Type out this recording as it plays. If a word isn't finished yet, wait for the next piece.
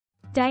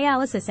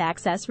Dialysis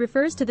access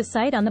refers to the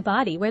site on the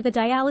body where the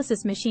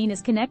dialysis machine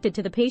is connected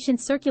to the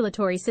patient's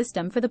circulatory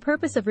system for the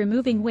purpose of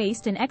removing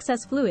waste and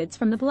excess fluids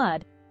from the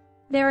blood.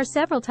 There are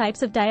several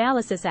types of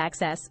dialysis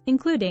access,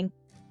 including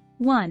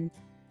 1.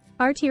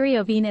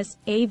 Arteriovenous,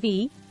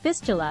 AV,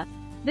 fistula.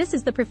 This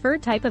is the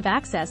preferred type of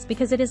access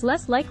because it is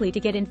less likely to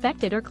get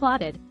infected or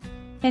clotted.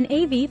 An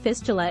AV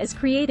fistula is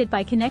created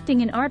by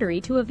connecting an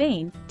artery to a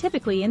vein,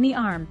 typically in the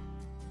arm.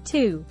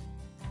 2.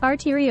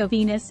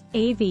 Arteriovenous,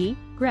 AV,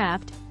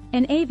 graft.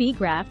 An AV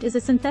graft is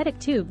a synthetic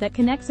tube that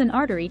connects an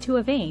artery to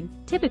a vein,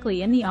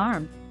 typically in the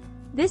arm.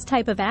 This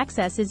type of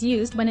access is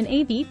used when an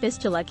AV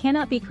fistula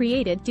cannot be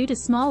created due to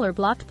small or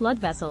blocked blood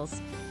vessels.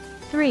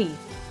 3.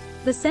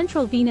 The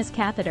central venous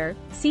catheter,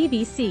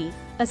 CVC.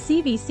 A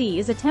CVC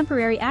is a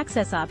temporary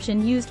access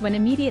option used when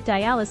immediate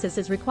dialysis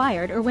is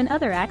required or when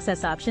other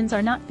access options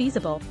are not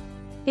feasible.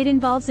 It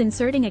involves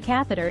inserting a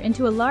catheter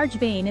into a large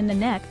vein in the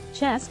neck,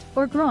 chest,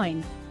 or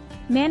groin.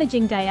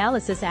 Managing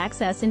dialysis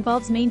access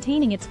involves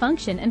maintaining its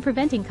function and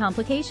preventing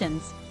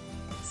complications.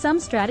 Some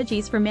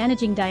strategies for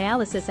managing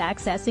dialysis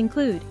access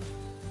include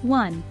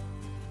 1.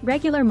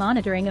 Regular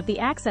monitoring of the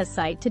access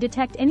site to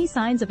detect any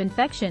signs of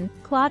infection,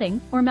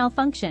 clotting, or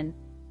malfunction.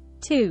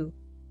 2.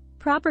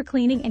 Proper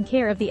cleaning and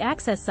care of the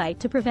access site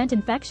to prevent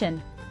infection.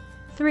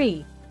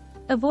 3.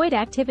 Avoid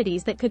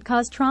activities that could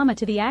cause trauma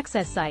to the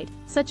access site,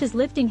 such as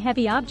lifting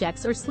heavy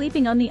objects or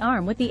sleeping on the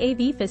arm with the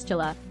AV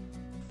fistula.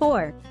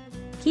 4.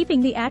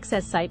 Keeping the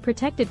access site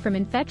protected from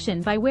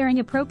infection by wearing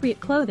appropriate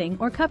clothing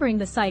or covering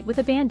the site with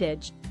a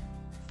bandage.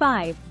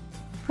 5.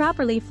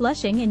 Properly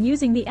flushing and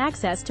using the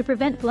access to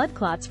prevent blood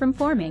clots from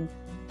forming.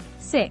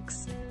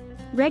 6.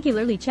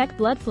 Regularly check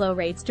blood flow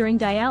rates during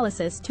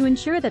dialysis to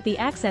ensure that the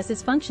access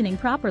is functioning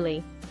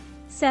properly.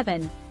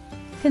 7.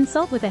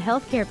 Consult with a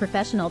healthcare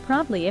professional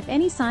promptly if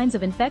any signs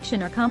of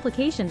infection or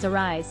complications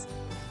arise.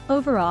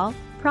 Overall,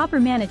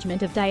 proper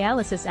management of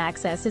dialysis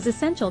access is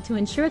essential to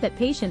ensure that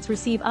patients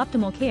receive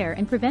optimal care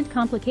and prevent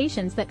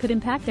complications that could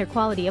impact their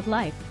quality of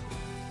life.